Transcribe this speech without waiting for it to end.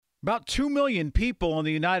About 2 million people in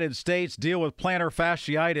the United States deal with plantar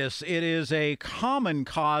fasciitis. It is a common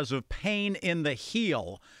cause of pain in the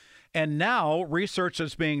heel. And now, research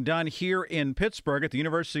that's being done here in Pittsburgh at the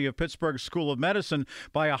University of Pittsburgh School of Medicine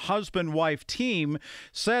by a husband wife team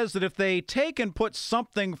says that if they take and put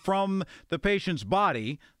something from the patient's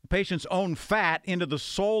body, the patient's own fat, into the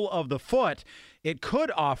sole of the foot, it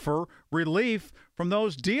could offer relief from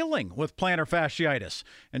those dealing with plantar fasciitis.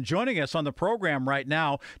 And joining us on the program right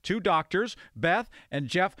now, two doctors, Beth and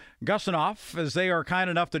Jeff Gussinoff, as they are kind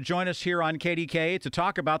enough to join us here on KDKA to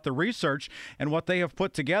talk about the research and what they have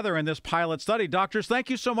put together in this pilot study. Doctors, thank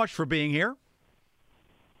you so much for being here.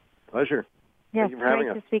 Pleasure. Yes, Thank you for having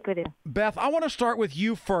great us. to speak with you. Beth, I want to start with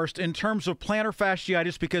you first in terms of plantar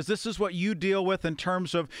fasciitis, because this is what you deal with in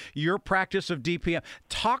terms of your practice of DPM.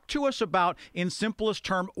 Talk to us about, in simplest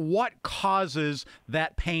term, what causes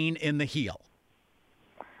that pain in the heel.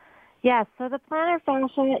 Yes, so the plantar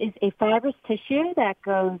fascia is a fibrous tissue that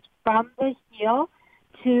goes from the heel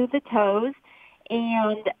to the toes.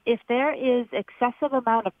 And if there is excessive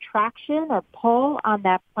amount of traction or pull on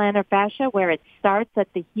that plantar fascia where it starts at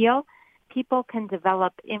the heel, people can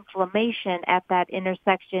develop inflammation at that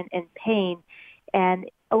intersection and pain. And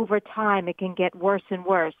over time, it can get worse and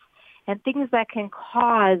worse. And things that can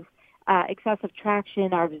cause excessive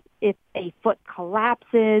traction are if a foot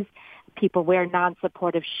collapses, people wear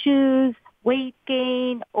non-supportive shoes, weight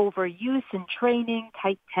gain, overuse in training,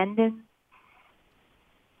 tight tendons.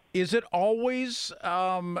 Is it always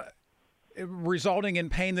resulting in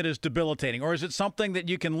pain that is debilitating, or is it something that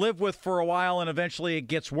you can live with for a while and eventually it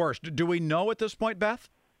gets worse? Do we know at this point, Beth?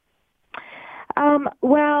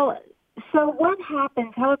 Well, so what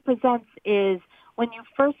happens, how it presents is when you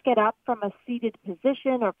first get up from a seated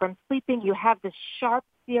position or from sleeping, you have this sharp,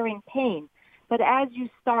 searing pain. But as you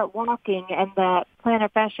start walking and the plantar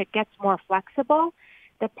fascia gets more flexible,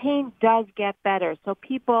 the pain does get better. So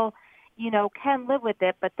people, can live with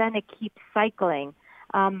it, but then it keeps cycling.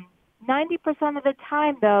 90% of the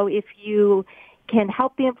time, though, if you can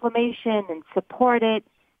help the inflammation and support it,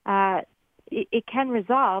 it can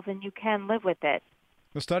resolve and you can live with it.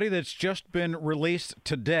 The study that's just been released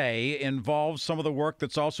today involves some of the work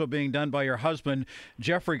that's also being done by your husband,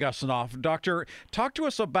 Jeffrey Gussinoff. Doctor, talk to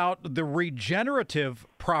us about the regenerative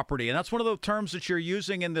property, and that's one of the terms that you're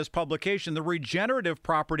using in this publication, the regenerative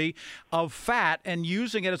property of fat, and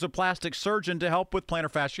using it as a plastic surgeon to help with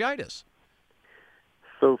plantar fasciitis.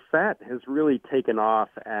 So fat has really taken off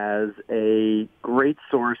as a great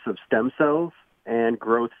source of stem cells and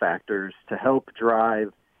growth factors to help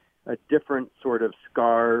drive a different sort of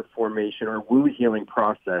scar formation or wound healing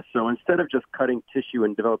process. So instead of just cutting tissue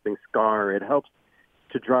and developing scar, it helps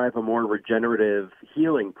to drive a more regenerative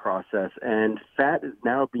healing process. And fat is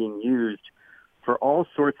now being used for all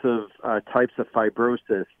sorts of types of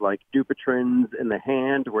fibrosis, like Dupuytren's in the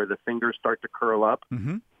hand where the fingers start to curl up,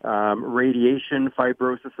 radiation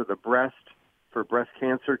fibrosis of the breast for breast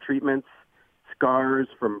cancer treatments, scars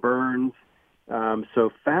from burns. So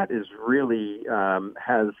fat is really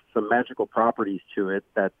has some magical properties to it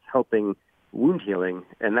that's helping wound healing,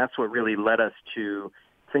 and that's what really led us to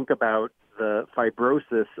think about the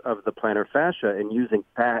fibrosis of the plantar fascia and using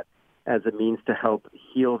fat as a means to help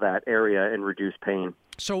heal that area and reduce pain.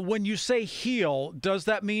 So when you say heal, does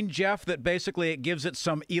that mean, Jeff, that basically it gives it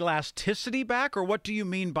some elasticity back, or what do you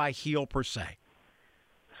mean by heal per se?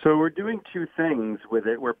 So we're doing two things with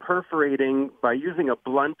it. We're perforating by using a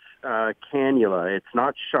blunt cannula. It's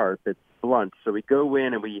not sharp, it's blunt. So we go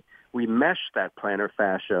in and we mesh that plantar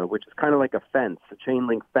fascia, which is kind of like a fence, a chain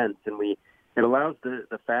link fence, and it allows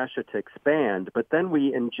the fascia to expand. But then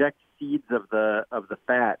we inject seeds of the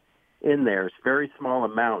fat in there, it's very small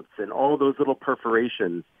amounts, and all those little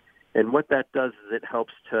perforations. And what that does is it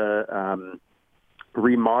helps to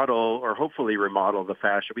remodel or hopefully remodel the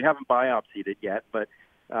fascia. We haven't biopsied it yet, but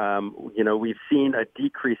we've seen a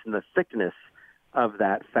decrease in the thickness of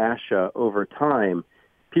that fascia over time.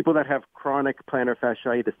 People that have chronic plantar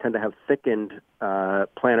fasciitis tend to have thickened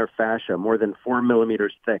plantar fascia, more than 4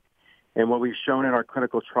 millimeters thick. And what we've shown in our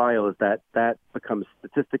clinical trial is that becomes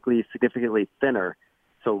statistically significantly thinner,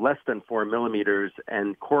 so less than 4 millimeters,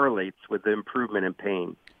 and correlates with the improvement in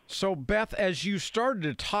pain. So, Beth, as you started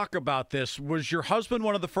to talk about this, was your husband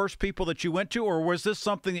one of the first people that you went to, or was this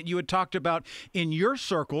something that you had talked about in your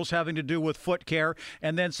circles having to do with foot care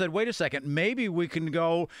and then said, wait a second, maybe we can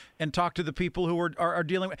go and talk to the people who are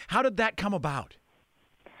dealing with? How did that come about?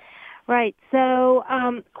 Right. So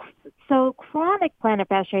chronic plantar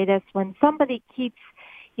fasciitis, when somebody keeps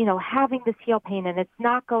having this heel pain and it's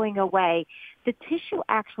not going away, the tissue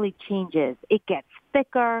actually changes. It gets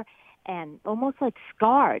thicker and almost like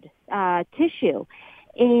scarred tissue.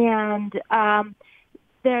 And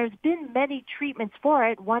there's been many treatments for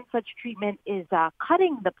it. One such treatment is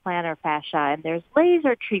cutting the plantar fascia, and there's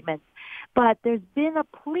laser treatments. But there's been a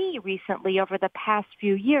plea recently over the past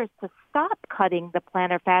few years to stop cutting the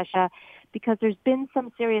plantar fascia because there's been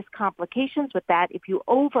some serious complications with that. If you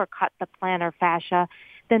overcut the plantar fascia,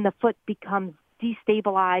 then the foot becomes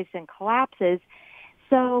destabilized and collapses.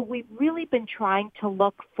 So we've really been trying to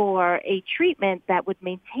look for a treatment that would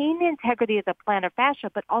maintain the integrity of the plantar fascia,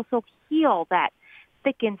 but also heal that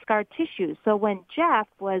thickened scar tissue. So when Jeff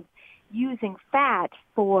was using fat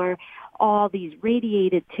for all these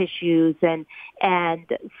radiated tissues and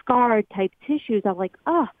scarred type tissues, I'm like,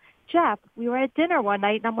 oh, Jeff, we were at dinner one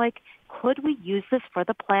night, and I'm like, could we use this for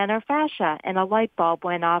the plantar fascia? And a light bulb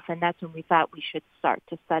went off, and that's when we thought we should start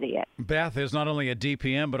to study it. Beth is not only a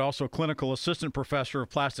DPM, but also clinical assistant professor of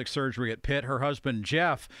plastic surgery at Pitt. Her husband,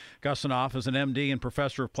 Jeff Gusinoff, is an MD and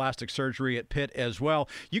professor of plastic surgery at Pitt as well.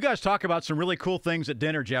 You guys talk about some really cool things at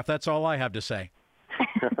dinner, Jeff. That's all I have to say.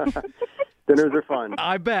 Dinners are fun.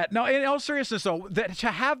 I bet. No, in all seriousness, though, to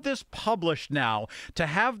have this published now, to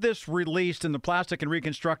have this released in the Plastic and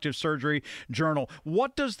Reconstructive Surgery Journal,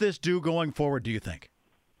 what does this do going forward, do you think?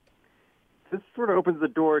 This sort of opens the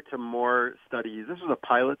door to more studies. This is a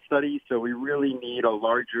pilot study, so we really need a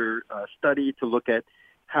larger study to look at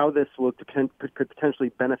how this will could potentially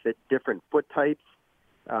benefit different foot types,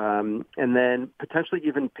 and then potentially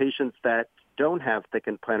even patients that don't have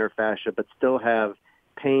thickened plantar fascia but still have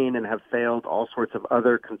pain and have failed all sorts of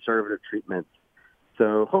other conservative treatments.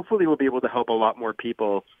 So hopefully we'll be able to help a lot more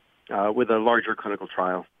people with a larger clinical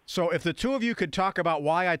trial. So if the two of you could talk about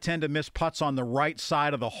why I tend to miss putts on the right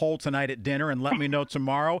side of the hole tonight at dinner and let me know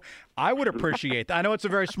tomorrow, I would appreciate that. I know it's a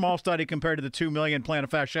very small study compared to the 2 million plantar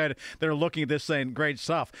fasciitis that are looking at this saying great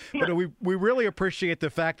stuff. But we really appreciate the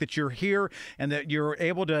fact that you're here and that you're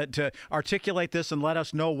able to articulate this and let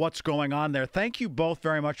us know what's going on there. Thank you both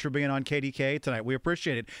very much for being on KDKA tonight. We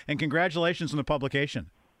appreciate it. And congratulations on the publication.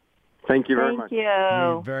 Thank you very much. Thank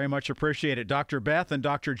you. We very much appreciate it. Dr. Beth and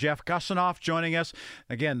Dr. Jeff Gusinoff joining us.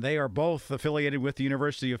 Again, they are both affiliated with the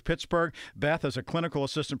University of Pittsburgh. Beth is a clinical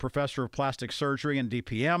assistant professor of plastic surgery and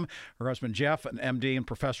DPM. Her husband, Jeff, an MD and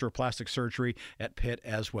professor of plastic surgery at Pitt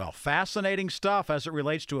as well. Fascinating stuff as it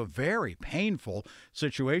relates to a very painful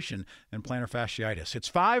situation in plantar fasciitis. It's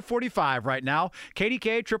 5:45 right now.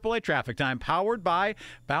 KDKA AAA Traffic Time, powered by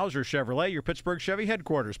Bowser Chevrolet, your Pittsburgh Chevy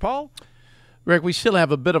headquarters. Paul? Rick, we still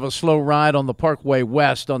have a bit of a slow ride on the Parkway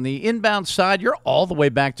West. On the inbound side, you're all the way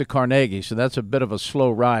back to Carnegie, so that's a bit of a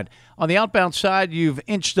slow ride. On the outbound side, you've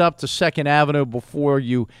inched up to 2nd Avenue before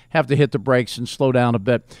you have to hit the brakes and slow down a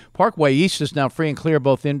bit. Parkway East is now free and clear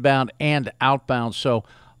both inbound and outbound, so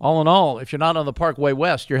all in all, if you're not on the Parkway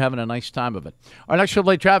West, you're having a nice time of it. Our next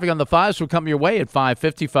Chevrolet Traffic on the 5s will come your way at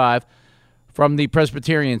 5:55. From the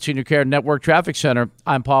Presbyterian Senior Care Network Traffic Center,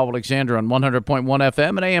 I'm Paul Alexander on 100.1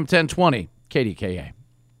 FM and AM 1020. KDKA.